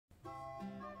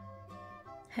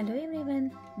Hello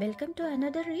everyone, welcome to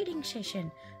another reading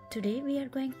session. Today we are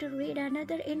going to read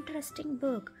another interesting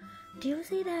book. Do you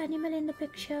see the animal in the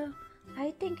picture?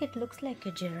 I think it looks like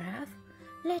a giraffe.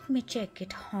 Let me check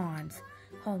its horns.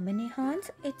 How many horns?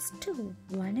 It's 2.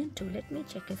 1 and 2. Let me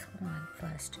check its horn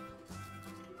first.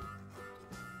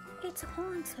 Its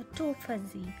horns are too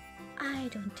fuzzy. I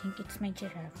don't think it's my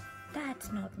giraffe.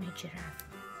 That's not my giraffe.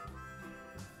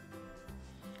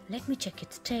 Let me check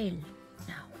its tail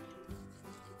now.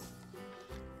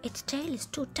 Its tail is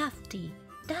too tufty.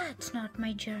 That's not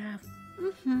my giraffe.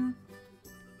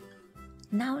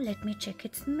 Now let me check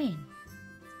its mane.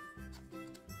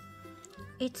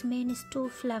 Its mane is too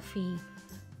fluffy.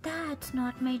 That's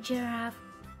not my giraffe.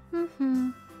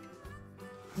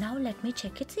 Now let me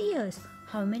check its ears.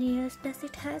 How many ears does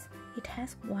it has? It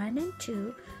has 1 and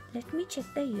 2. Let me check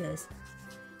the ears.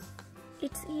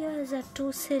 Its ears are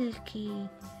too silky.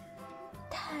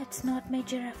 That's not my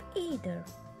giraffe either.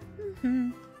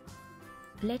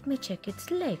 Let me check its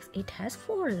legs. It has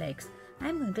 4 legs.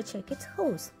 I'm going to check its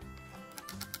hooves.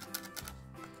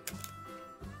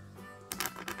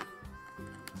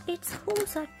 Its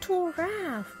hooves are too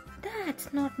rough.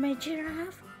 That's not my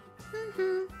giraffe.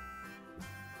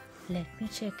 Let me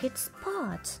check its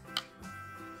spots.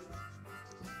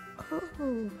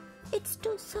 Oh, it's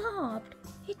too soft.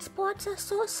 Its spots are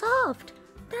so soft.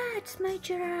 That's my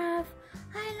giraffe.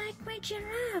 I like my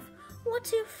giraffe.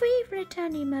 What's your favorite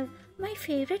animal? My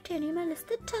favorite animal is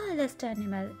the tallest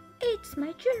animal. It's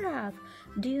my giraffe.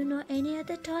 Do you know any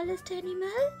other tallest animal?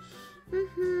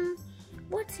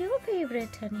 What's your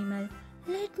favorite animal?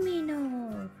 Let me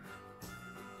know.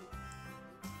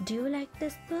 Do you like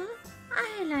this book?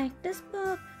 I like this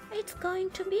book. It's going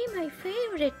to be my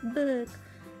favorite book.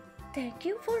 Thank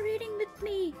you for reading with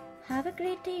me. Have a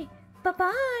great day.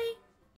 Bye-bye.